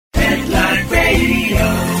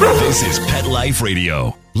This is Pet Life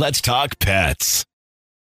Radio. Let's talk pets.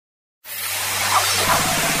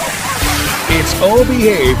 It's Oh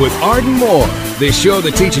Behave with Arden Moore, the show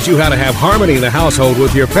that teaches you how to have harmony in the household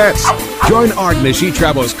with your pets. Join Arden as she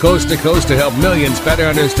travels coast to coast to help millions better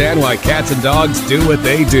understand why cats and dogs do what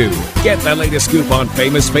they do. Get the latest scoop on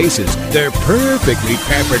famous faces, their perfectly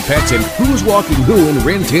pampered pets, and who's walking who in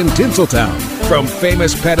Rin Tin Tinseltown. From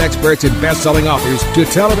famous pet experts and best-selling authors to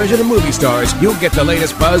television and movie stars, you'll get the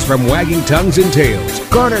latest buzz from wagging tongues and tails.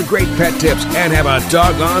 Garner great pet tips and have a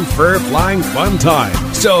doggone fur-flying fun time.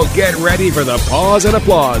 So get ready for the pause and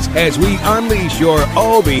applause as we unleash your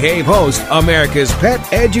Oh Behave host, America's pet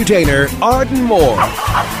edutainer, Arden Moore.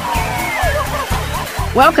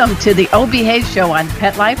 Welcome to the Oh Behave Show on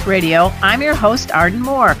Pet Life Radio. I'm your host, Arden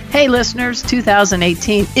Moore. Hey listeners,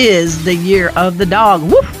 2018 is the year of the dog.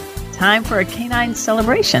 Woof! Time for a canine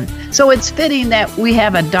celebration. So it's fitting that we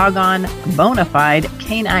have a doggone bona fide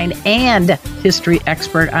canine and history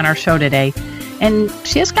expert on our show today. And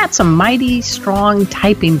she has got some mighty strong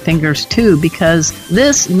typing fingers too, because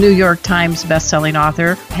this New York Times bestselling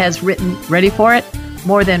author has written, ready for it,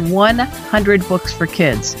 more than 100 books for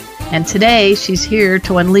kids. And today she's here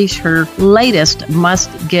to unleash her latest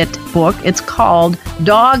must-get book. It's called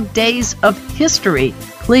Dog Days of History.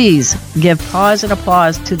 Please give pause and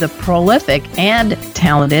applause to the prolific and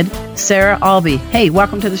talented Sarah Albee. Hey,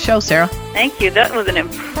 welcome to the show, Sarah. Thank you. That was an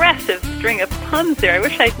impressive string of puns there. I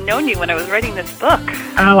wish I'd known you when I was writing this book.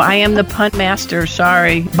 Oh, I am the pun master.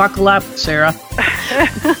 Sorry. Buckle up, Sarah.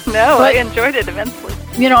 I enjoyed it immensely.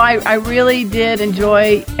 You know, I really did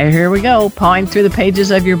enjoy, here we go, pawing through the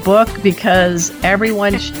pages of your book, because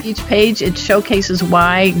each page, it showcases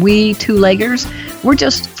why we two-leggers, we're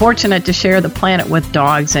just fortunate to share the planet with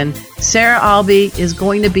dogs. And Sarah Albee is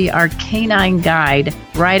going to be our canine guide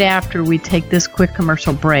right after we take this quick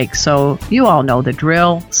commercial break. So you all know the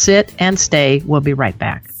drill. Sit and stay. We'll be right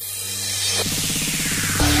back.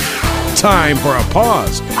 Time for a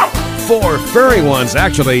pause. 4 furry ones,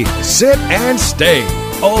 actually. Sit and stay.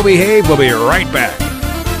 Oh Behave will be right back.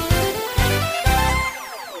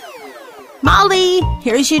 Molly,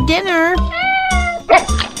 here's your dinner.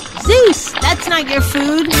 Zeus, that's not your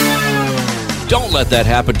food. Don't let that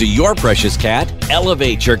happen to your precious cat.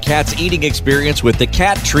 Elevate your cat's eating experience with the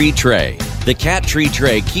Cat Tree Tray. The Cat Tree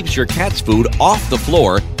Tray keeps your cat's food off the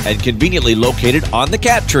floor and conveniently located on the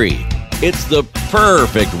cat tree. It's the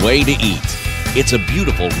perfect way to eat. It's a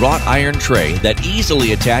beautiful wrought iron tray that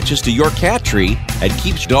easily attaches to your cat tree and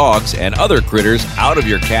keeps dogs and other critters out of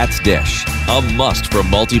your cat's dish. A must for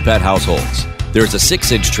multi-pet households. There's a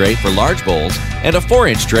 6-inch tray for large bowls and a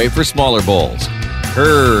 4-inch tray for smaller bowls.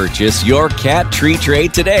 Purchase your Cat Tree Tray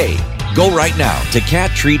today. Go right now to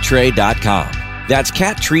cattreetray.com. That's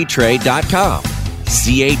cattreetray.com.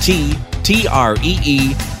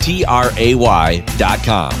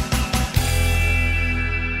 cattreetray.com.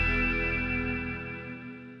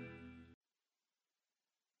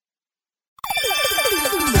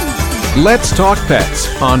 Let's Talk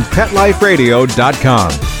Pets on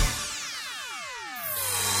PetLifeRadio.com.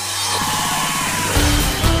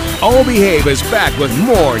 Oh Behave is back with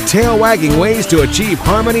more tail-wagging ways to achieve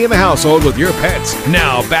harmony in the household with your pets.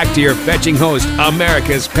 Now, back to your fetching host,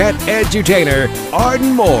 America's pet edutainer,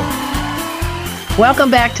 Arden Moore.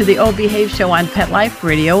 Welcome back to the Oh Behave Show on Pet Life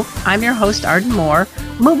Radio. I'm your host, Arden Moore.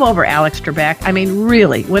 Move over, Alex Trebek. I mean,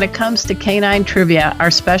 really, when it comes to canine trivia,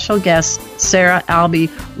 our special guest, Sarah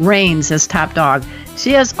Albee, reigns as top dog.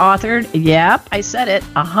 She has authored, yep, I said it,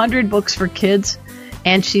 100 books for kids,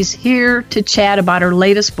 and she's here to chat about her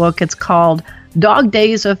latest book. It's called Dog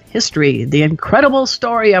Days of History, the incredible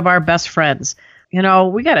story of our best friends. You know,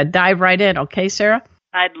 we got to dive right in, okay, Sarah?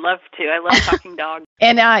 I'd love to. I love talking dogs.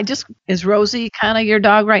 And is Rosie kind of your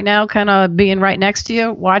dog right now, kind of being right next to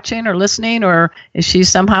you, watching or listening, or is she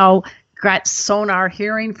somehow got sonar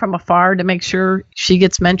hearing from afar to make sure she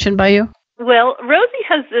gets mentioned by you? Well, Rosie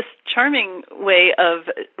has this charming way of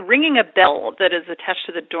ringing a bell that is attached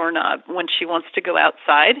to the doorknob when she wants to go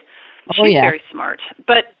outside. She's very smart.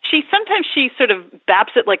 But sometimes she sort of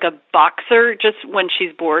baps it like a boxer just when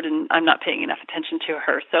she's bored and I'm not paying enough attention to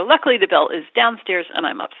her. So luckily the bell is downstairs and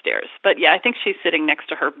I'm upstairs. But yeah, I think she's sitting next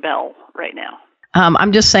to her bell right now.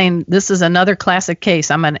 I'm just saying this is another classic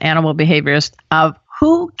case. I'm an animal behaviorist of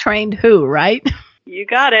who trained who, right? You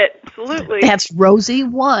got it. Absolutely. That's Rosie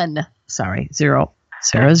 1. Sorry, 0.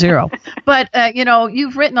 Sarah 0. But,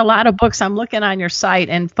 you've written a lot of books. I'm looking on your site.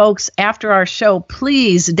 And folks, after our show,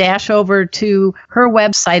 please dash over to her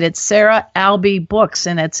website. It's Sarah Albee Books,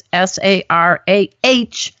 and it's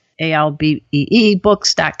SARAHALBEE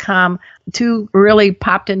books.com. 2 really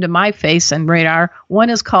popped into my face and radar. One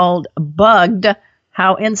is called Bugged,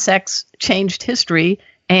 How Insects Changed History,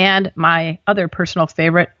 and my other personal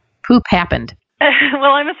favorite, Poop Happened.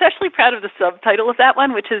 Well, I'm especially proud of the subtitle of that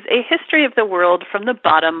one, which is A History of the World from the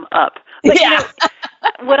Bottom Up. But,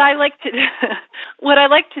 what I like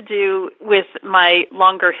to do with my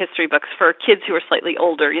longer history books for kids who are slightly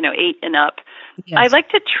older, 8 and up, yes. I like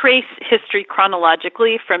to trace history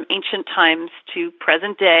chronologically from ancient times to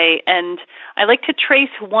present day, and I like to trace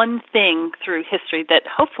one thing through history that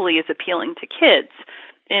hopefully is appealing to kids.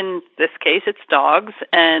 In this case, it's dogs,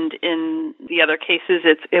 and in the other cases,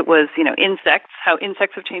 it was insects, how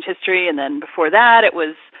insects have changed history, and then before that, it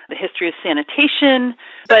was the history of sanitation.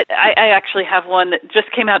 But I actually have one that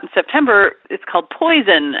just came out in September. It's called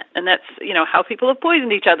Poison, and that's how people have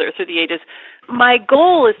poisoned each other through the ages. My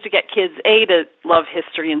goal is to get kids to love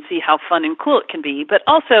history and see how fun and cool it can be, but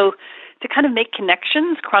also to kind of make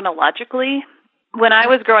connections chronologically. When I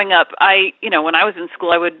was growing up, when I was in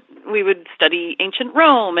school, we would study ancient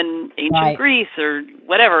Rome and ancient Greece or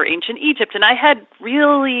whatever, ancient Egypt, and I had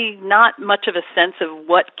really not much of a sense of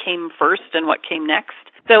what came first and what came next.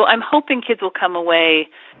 So I'm hoping kids who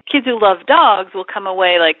love dogs will come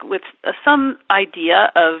away with some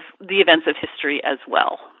idea of the events of history as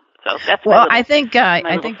well. So that's I think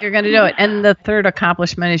you're going to do it. And the third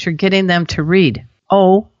accomplishment is you're getting them to read.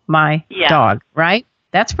 Oh my dog, right?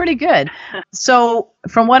 That's pretty good. So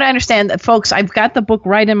from what I understand, folks, I've got the book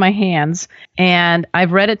right in my hands, and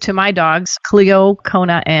I've read it to my dogs, Cleo,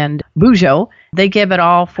 Kona, and Bujo. They give it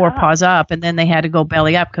all 4 paws up, and then they had to go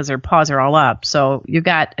belly up because their paws are all up. So you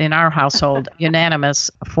got, in our household,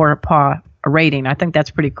 unanimous 4-paw rating. I think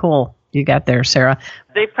that's pretty cool you got there, Sarah.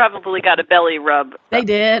 They probably got a belly rub. They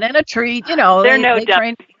did, and a treat. They're no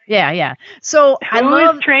dummies. Yeah. So I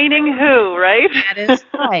love training who, right? That is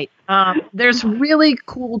right. There's really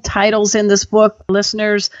cool titles in this book,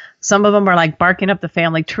 listeners. Some of them are like Barking Up the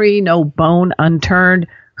Family Tree, No Bone Unturned,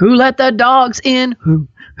 Who Let the Dogs In, Who,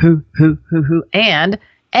 and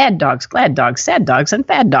Ad Dogs, Glad Dogs, Sad Dogs, and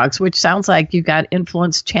Fad Dogs, which sounds like you got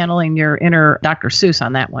influence channeling your inner Dr. Seuss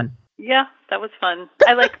on that one. Yeah, that was fun.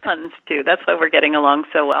 I like puns, too. That's why we're getting along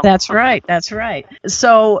so well. That's right.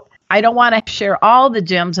 So I don't want to share all the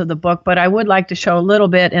gems of the book, but I would like to show a little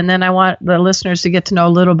bit, and then I want the listeners to get to know a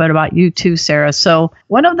little bit about you too, Sarah. So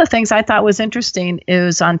one of the things I thought was interesting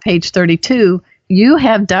is on page 32, you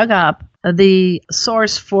have dug up the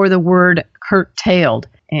source for the word curtailed,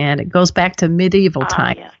 and it goes back to medieval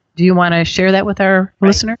times. Yeah. Do you want to share that with our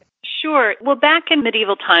listener? Sure. Well, back in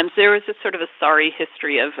medieval times, there was a sort of a sorry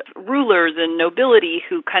history of rulers and nobility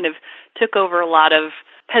who kind of took over a lot of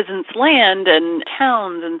peasants' land and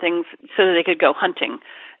towns and things so that they could go hunting.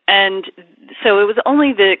 And so it was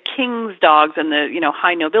only the king's dogs and the,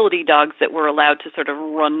 high nobility dogs that were allowed to sort of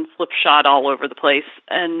run slipshod all over the place.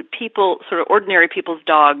 And people, sort of ordinary people's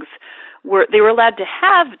dogs, were allowed to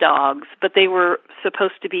have dogs, but they were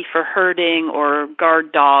supposed to be for herding or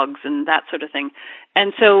guard dogs and that sort of thing.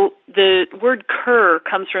 And so the word cur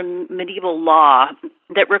comes from medieval law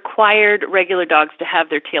that required regular dogs to have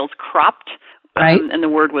their tails cropped. Right. And the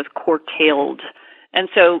word was curtailed. And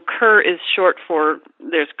so cur is short for,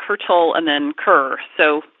 there's curtal and then cur.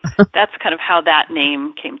 So that's kind of how that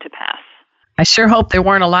name came to pass. I sure hope there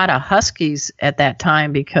weren't a lot of huskies at that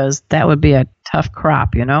time, because that would be a tough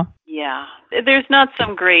crop, Yeah. There's not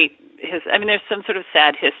some great, there's some sort of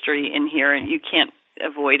sad history in here, and you can't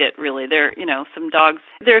avoid it, really. There, some dogs,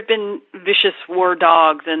 there have been vicious war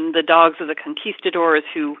dogs and the dogs of the conquistadors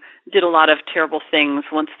who did a lot of terrible things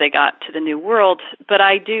once they got to the New World. But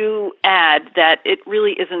I do add that it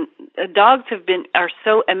really isn't, dogs are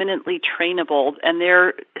so eminently trainable, and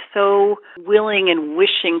they're so willing and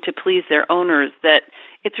wishing to please their owners that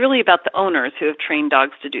it's really about the owners who have trained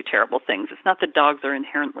dogs to do terrible things. It's not that dogs are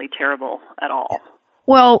inherently terrible at all.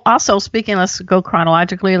 Well, also speaking, let's go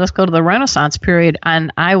chronologically. Let's go to the Renaissance period.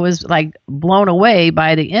 And I was blown away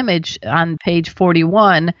by the image on page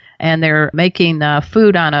 41, and they're making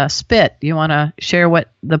food on a spit. You want to share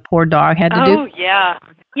what the poor dog had to do? Oh, yeah.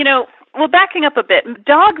 Well, backing up a bit,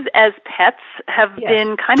 dogs as pets have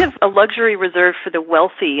been kind of a luxury reserved for the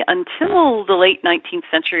wealthy until the late 19th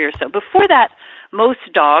century or so. Before that, most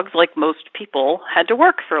dogs, like most people, had to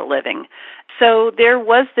work for a living. So there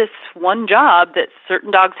was this one job that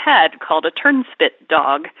certain dogs had called a turnspit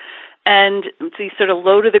dog. And these sort of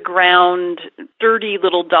low-to-the-ground, dirty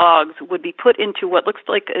little dogs would be put into what looks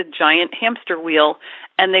like a giant hamster wheel,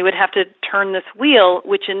 and they would have to turn this wheel,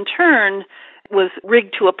 which in turn was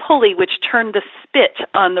rigged to a pulley which turned the spit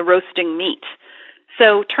on the roasting meat.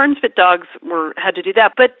 So turnspit dogs had to do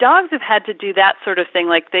that. But dogs have had to do that sort of thing,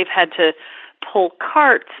 like they've had to pull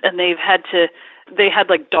carts, and they've had to they had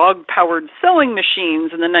like dog-powered sewing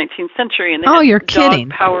machines in the 19th century, and they you're had kidding.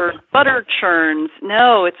 dog-powered butter churns.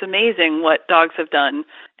 No, it's amazing what dogs have done.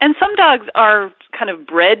 And some dogs are kind of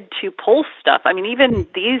bred to pull stuff. I mean, even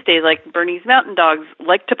these days, like Bernese Mountain Dogs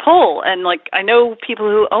like to pull. And like I know people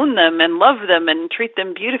who own them and love them and treat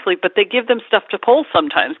them beautifully, but they give them stuff to pull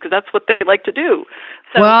sometimes because that's what they like to do.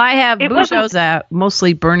 So well, I have Bujo's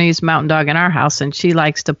mostly Bernese Mountain Dog in our house, and she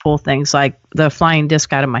likes to pull things like the flying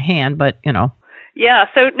disc out of my hand, but Yeah,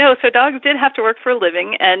 so dogs did have to work for a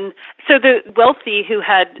living, and so the wealthy who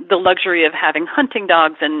had the luxury of having hunting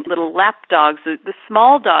dogs and little lap dogs, the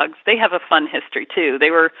small dogs, they have a fun history too.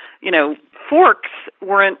 They were, forks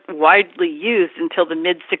weren't widely used until the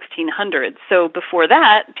mid-1600s. So before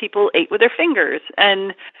that, people ate with their fingers,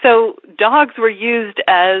 and so dogs were used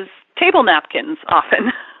as table napkins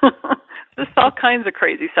often. Just all kinds of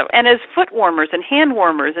crazy stuff. And as foot warmers and hand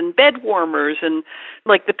warmers and bed warmers, and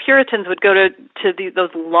like the Puritans would go to those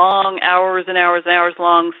long hours and hours and hours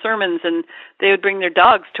long sermons, and they would bring their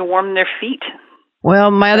dogs to warm their feet. Well,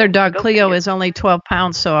 my other dog, Cleo, is only 12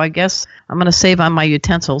 pounds, so I guess I'm going to save on my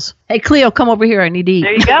utensils. Hey, Cleo, come over here. I need to eat.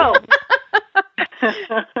 There you go.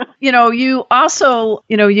 You also,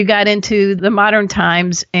 you got into the modern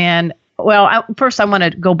times, and first I want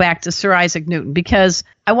to go back to Sir Isaac Newton, because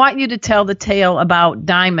I want you to tell the tale about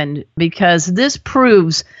Diamond, because this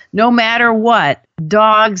proves no matter what,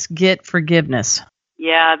 dogs get forgiveness.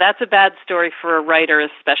 Yeah, that's a bad story for a writer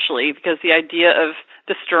especially, because the idea of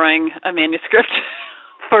destroying a manuscript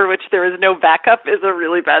for which there is no backup is a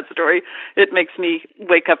really bad story. It makes me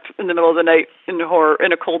wake up in the middle of the night in horror,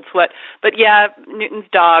 in a cold sweat. But yeah, Newton's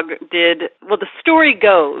dog the story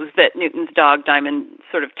goes that Newton's dog, Diamond,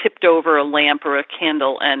 sort of tipped over a lamp or a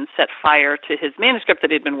candle and set fire to his manuscript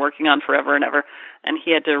that he'd been working on forever and ever, and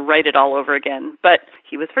he had to write it all over again. But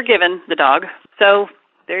he was forgiven, the dog. So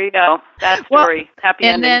there you go. That story. Happy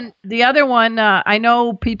ending. And then the other one, I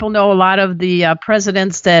know people know a lot of the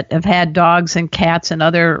presidents that have had dogs and cats and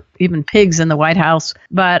even pigs in the White House,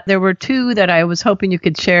 but there were two that I was hoping you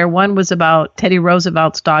could share. One was about Teddy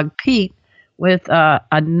Roosevelt's dog, Pete, with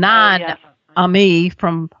a non-ami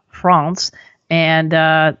from France, and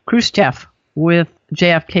Khrushchev with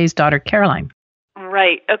JFK's daughter, Caroline.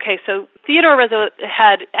 Right. Okay. So Theodore Roosevelt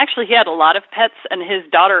had a lot of pets, and his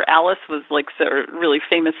daughter Alice was really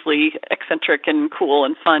famously eccentric and cool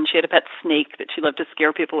and fun. She had a pet snake that she loved to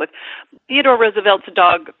scare people with. Theodore Roosevelt's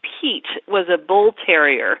dog Pete was a bull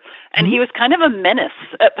terrier, and he was kind of a menace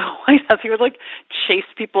at the White House. He would chase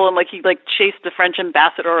people, and he chased the French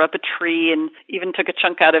ambassador up a tree, and even took a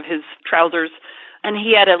chunk out of his trousers. And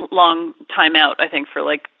he had a long time out, I think, for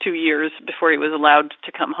 2 years before he was allowed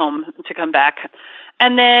to come back.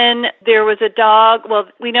 And then there was a dog. Well,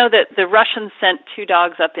 we know that the Russians sent two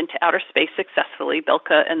dogs up into outer space successfully,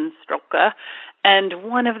 Belka and Strelka. And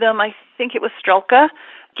one of them, I think it was Strelka,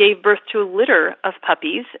 gave birth to a litter of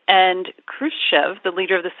puppies. And Khrushchev, the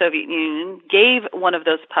leader of the Soviet Union, gave one of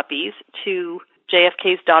those puppies to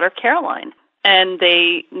JFK's daughter, Caroline. And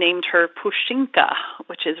they named her Pushinka,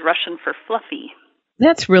 which is Russian for Fluffy.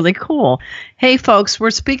 That's really cool. Hey, folks, we're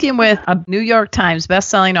speaking with a New York Times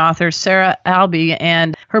bestselling author, Sarah Albee,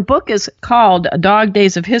 and her book is called Dog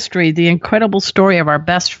Days of History, The Incredible Story of Our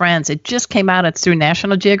Best Friends. It just came out. It's through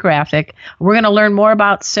National Geographic. We're going to learn more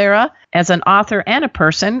about Sarah as an author and a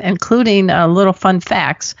person, including little fun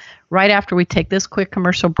facts, right after we take this quick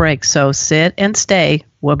commercial break. So sit and stay.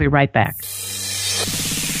 We'll be right back.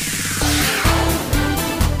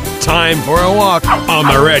 Time for a walk on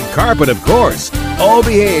the red carpet, of course. Oh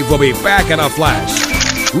Behave will be back in a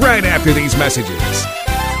flash, right after these messages.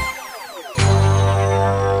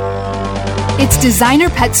 It's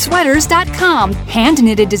DesignerPetSweaters.com.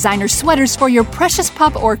 Hand-knitted designer sweaters for your precious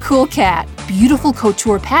pup or cool cat. Beautiful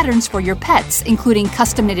couture patterns for your pets, including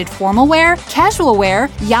custom-knitted formal wear, casual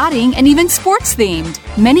wear, yachting, and even sports-themed.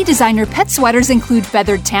 Many designer pet sweaters include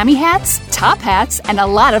feathered tammy hats, top hats, and a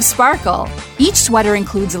lot of sparkle. Each sweater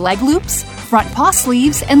includes leg loops, front paw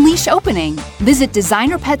sleeves, and leash opening. Visit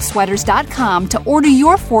DesignerPetSweaters.com to order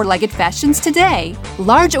your four-legged fashions today.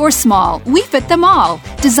 Large or small, we fit them all.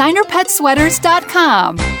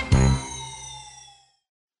 DesignerPetSweaters.com.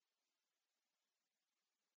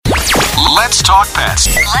 Let's talk pets.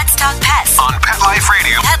 Let's talk pets On Pet Life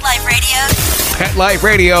Radio. Pet Life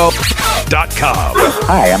Radio. PetLifeRadio.com.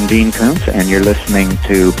 Hi, I'm Dean Koontz, and you're listening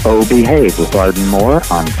to Oh Behave with Arden Moore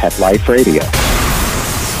on Pet Life Radio.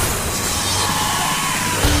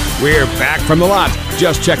 We're back from the lot.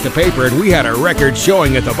 Just checked the paper and we had a record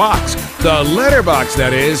showing at the box. The letterbox,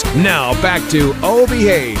 that is. Now back to Oh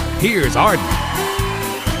Behave. Here's Arden.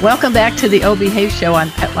 Welcome back to the O-Behave Show on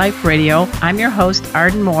Pet Life Radio. I'm your host,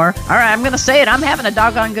 Arden Moore. All right, I'm going to say it. I'm having a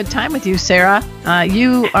doggone good time with you, Sarah.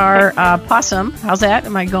 You are Possum. How's that?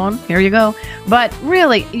 Am I going? Here you go. But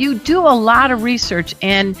really, you do a lot of research,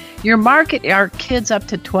 and your market are kids up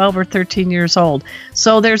to 12 or 13 years old.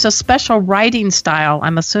 So there's a special writing style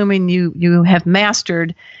I'm assuming you have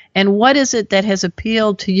mastered. And what is it that has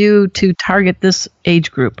appealed to you to target this age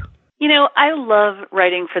group? You know, I love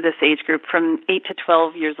writing for this age group from 8 to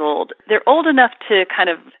 12 years old. They're old enough to kind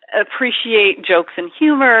of appreciate jokes and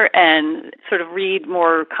humor and sort of read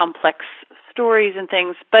more complex stories and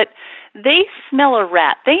things, but they smell a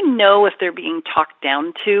rat. They know if they're being talked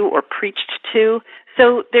down to or preached to.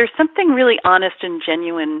 So there's something really honest and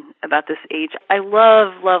genuine about this age. I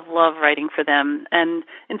love, love, love writing for them. And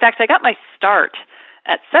in fact, I got my start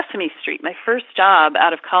at Sesame Street. My first job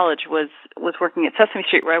out of college was working at Sesame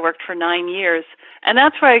Street, where I worked for 9 years. And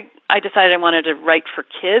that's where I decided I wanted to write for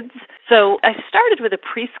kids. So I started with a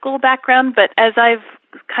preschool background, but as I've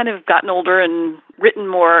kind of gotten older and written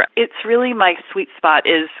more, it's really my sweet spot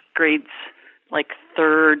is grades like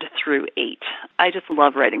 3rd through 8. I just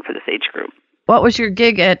love writing for this age group. What was your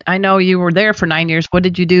gig at? I know you were there for 9 years. What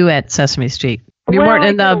did you do at Sesame Street? You weren't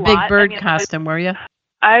in the Big Bird costume, were you?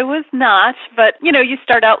 I was not, but, you know, you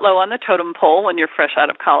start out low on the totem pole when you're fresh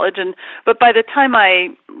out of college. But by the time I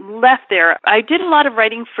left there, I did a lot of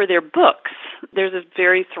writing for their books. There's a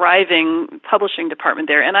very thriving publishing department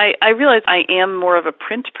there. And I realized I am more of a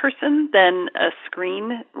print person than a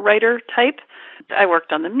screenwriter type. I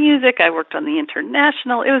worked on the music. I worked on the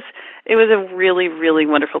international. It was a really, really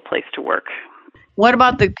wonderful place to work. What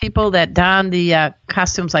about the people that donned the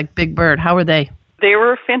costumes like Big Bird? How were they? They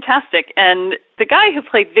were fantastic. And the guy who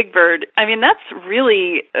played Big Bird, I mean, that's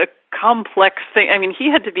really a complex thing. I mean, he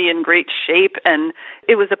had to be in great shape, and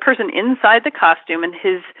it was a person inside the costume, and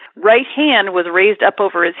his right hand was raised up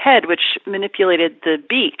over his head, which manipulated the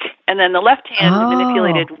beak, and then the left hand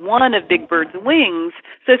manipulated one of Big Bird's wings.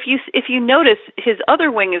 So if you notice, his other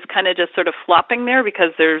wing is kind of just sort of flopping there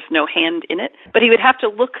because there's no hand in it, but he would have to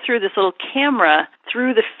look through this little camera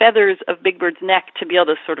through the feathers of Big Bird's neck to be able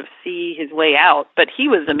to sort of see his way out. But he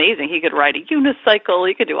was amazing. He could ride a unicycle.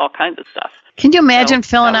 He could do all kinds of stuff. Can you imagine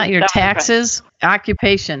filling out your taxes?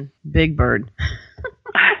 Occupation, Big Bird.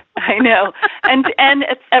 I know. And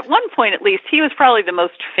at one point, at least, he was probably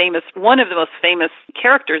one of the most famous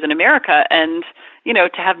characters in America. And, you know,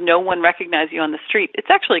 to have no one recognize you on the street, it's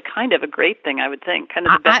actually kind of a great thing, I would think. Kind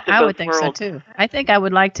of the best of both worlds. I would think so, too. I think I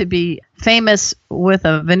would like to be famous with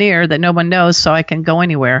a veneer that no one knows so I can go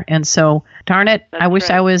anywhere. And so, darn it, I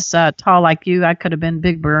wish I was tall like you. I could have been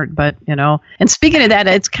Big Bird, but, you know. And speaking of that,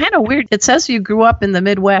 it's kind of weird. It says you grew up in the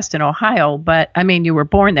Midwest in Ohio, but, I mean, you were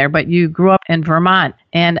born there, but you grew up in Vermont.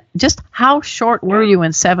 And just how short were you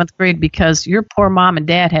in 7th grade? Because your poor mom and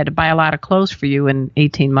dad had to buy a lot of clothes for you in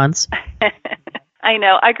 18 months. I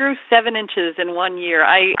know. I grew 7 inches in 1 year.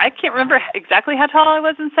 I can't remember exactly how tall I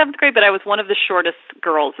was in 7th grade, but I was one of the shortest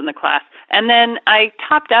girls in the class. And then I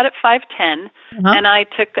topped out at 5'10", and I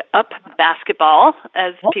took up basketball,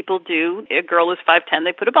 as people do. A girl who's 5'10",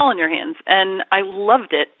 they put a ball in your hands. And I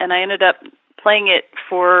loved it, and I ended up playing it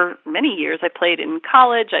for many years. I played in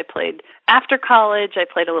college. I played after college. I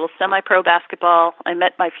played a little semi-pro basketball. I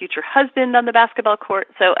met my future husband on the basketball court,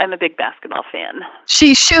 so I'm a big basketball fan.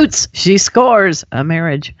 She shoots. She scores. A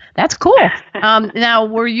marriage. That's cool. Now,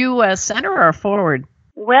 were you a center or a forward?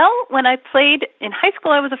 Well, when I played in high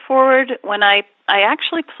school, I was a forward. When I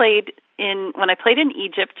actually played when I played in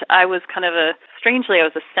Egypt, I was kind of strangely, I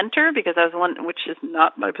was a center because I was one, which is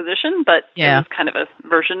not my position, but it was kind of a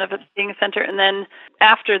version of it being a center. And then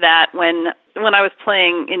after that, when I was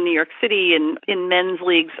playing in New York City and in men's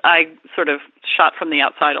leagues, I sort of shot from the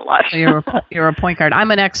outside a lot. So you're a point guard.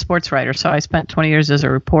 I'm an ex-sports writer, so I spent 20 years as a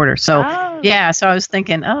reporter. So, so I was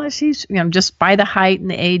thinking, she's, just by the height and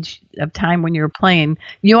the age of time when you were playing.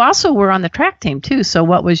 You also were on the track team, too. So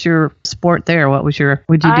what was your sport there? What did you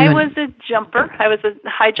do? I was a jumper. I was a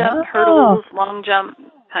high jump, hurdles, long jump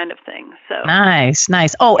kind of thing. So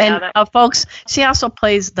nice. Oh, and folks, she also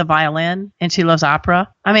plays the violin and she loves opera.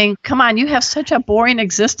 I mean, come on, you have such a boring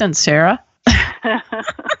existence, Sarah.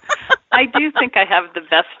 I do think I have the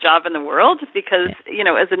best job in the world because,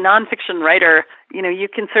 as a nonfiction writer, you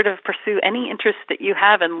can sort of pursue any interest that you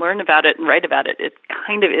have and learn about it and write about it. It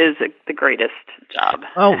kind of is the greatest job.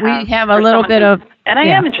 Well, we have a little bit of... And I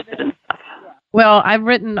am interested in stuff. Well, I've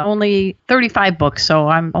written only 35 books, so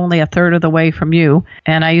I'm only a third of the way from you.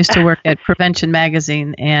 And I used to work at Prevention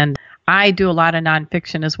Magazine, and I do a lot of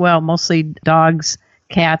nonfiction as well, mostly dogs,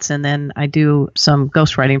 cats, and then I do some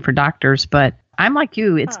ghostwriting for doctors. But I'm like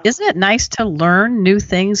you. Isn't it nice to learn new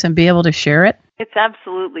things and be able to share it? It's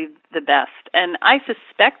absolutely the best. And I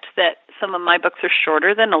suspect that some of my books are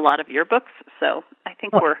shorter than a lot of your books, so I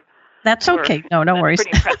think That's okay. No worries.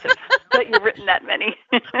 Pretty impressive that you've written that many.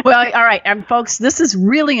 Well, all right. And folks, this is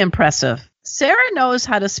really impressive. Sarah knows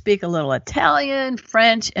how to speak a little Italian,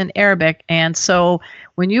 French, and Arabic. And so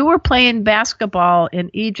when you were playing basketball in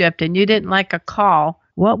Egypt and you didn't like a call,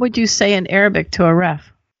 what would you say in Arabic to a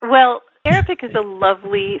ref? Well, Arabic is a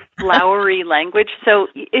lovely, flowery language, so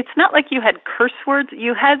it's not like you had curse words.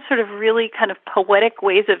 You had sort of really kind of poetic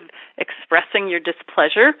ways of expressing your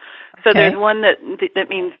displeasure. So There's one that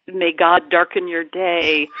means, may God darken your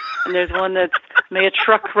day, and there's one that's, may a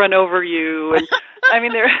truck run over you. And I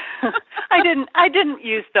mean, I didn't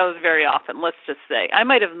use those very often, let's just say. I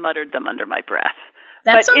might have muttered them under my breath.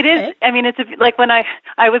 That's but okay. It is, I mean, it's like when I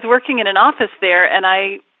was working in an office there, and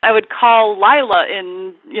I would call Lila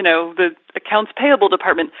in, the accounts payable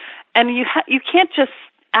department, and you can't just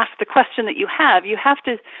ask the question that you have. You have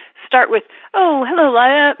to start with, oh, hello,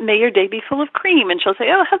 Lila, may your day be full of cream. And she'll say,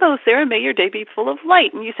 oh, hello, Sarah, may your day be full of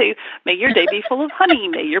light. And you say, may your day be full of honey.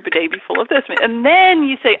 May your day be full of this. And then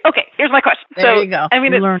you say, okay, here's my question. There you go. I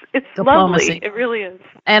mean, it's lovely. It really is.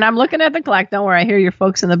 And I'm looking at the clock. Don't worry, I hear your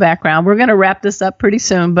folks in the background. We're going to wrap this up pretty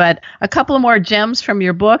soon, but a couple of more gems from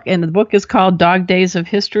your book. And the book is called Dog Days of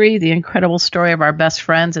History, The Incredible Story of Our Best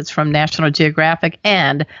Friends. It's from National Geographic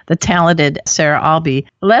and the talented Sarah Albee.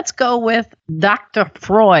 Let's go with Dr.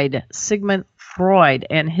 Freud, Sigmund Freud,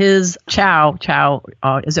 and his chow.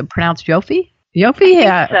 Is it pronounced Yofi? Yofi,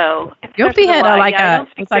 I think so. Yofi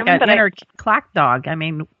had an inner clock dog. I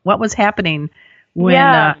mean, what was happening when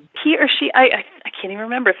he or she? I can't even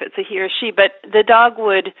remember if it's a he or she, but the dog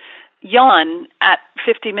would yawn at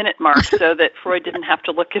 50-minute mark so that Freud didn't have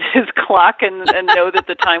to look at his clock and know that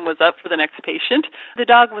the time was up for the next patient. The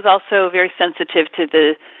dog was also very sensitive to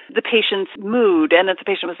the patient's mood, and if the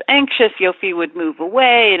patient was anxious, Yofi would move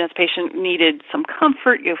away, and if the patient needed some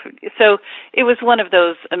comfort, so it was one of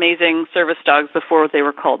those amazing service dogs before they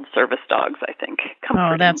were called service dogs, I think.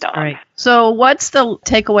 Comforting that's dogs. Great. So what's the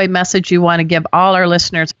takeaway message you want to give all our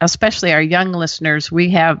listeners, especially our young listeners? We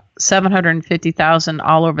have 750,000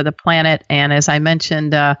 all over the planet, and as I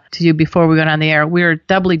mentioned to you before we went on the air, we're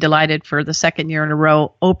doubly delighted for the second year in a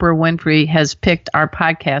row. Oprah Winfrey has picked our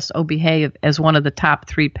podcast, Oh Behave, as one of the top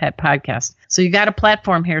 3 pet podcasts. So you got a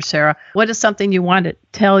platform here, Sarah. What is something you want to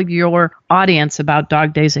tell your audience about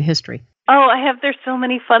Dog Days of History? Oh, there's so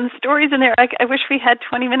many fun stories in there. I wish we had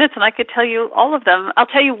 20 minutes and I could tell you all of them. I'll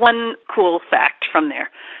tell you one cool fact from there.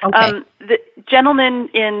 Okay. The gentlemen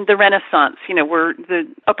in the Renaissance, were the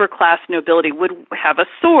upper class nobility, would have a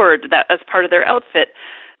sword that as part of their outfit.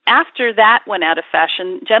 After that went out of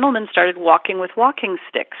fashion, gentlemen started walking with walking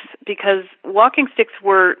sticks because walking sticks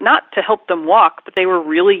were not to help them walk, but they were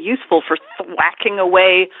really useful for thwacking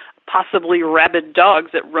away possibly rabid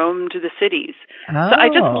dogs that roamed the cities. Oh. So I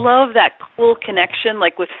just love that cool connection,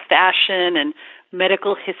 like with fashion and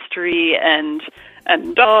medical history and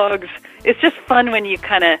dogs. It's just fun when you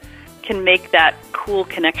kind of can make that cool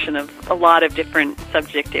connection of a lot of different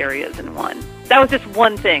subject areas in one. That was just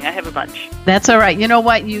one thing. I have a bunch. That's all right. You know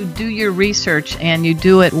what? You do your research and you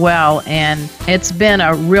do it well. And it's been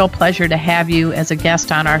a real pleasure to have you as a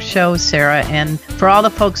guest on our show, Sarah. And for all the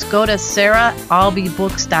folks, go to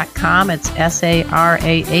SarahAlbeebooks.com. It's SarahAlbee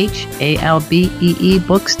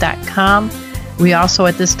books.com. We also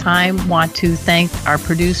at this time want to thank our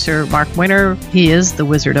producer, Mark Winter. He is the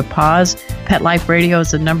Wizard of Paws. Pet Life Radio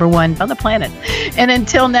is the #1 on the planet. And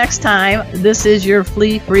until next time, this is your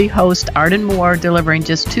flea-free host, Arden Moore, delivering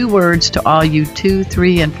just 2 words to all you 2,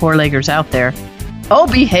 3, and 4-leggers out there. Oh,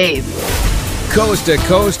 behave. Coast to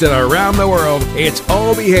coast and around the world, it's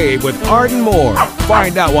Oh Behave with Arden Moore.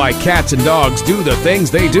 Find out why cats and dogs do the things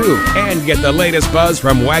they do and get the latest buzz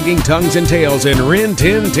from wagging tongues and tails in Rin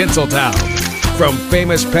Tin Tinseltown. From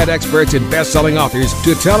famous pet experts and best-selling authors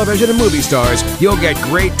to television and movie stars, you'll get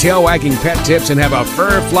great tail-wagging pet tips and have a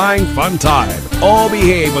fur-flying fun time. All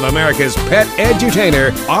Behave with America's pet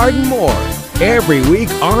edutainer, Arden Moore. Every week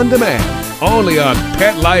on demand, only on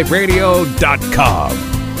PetLifeRadio.com.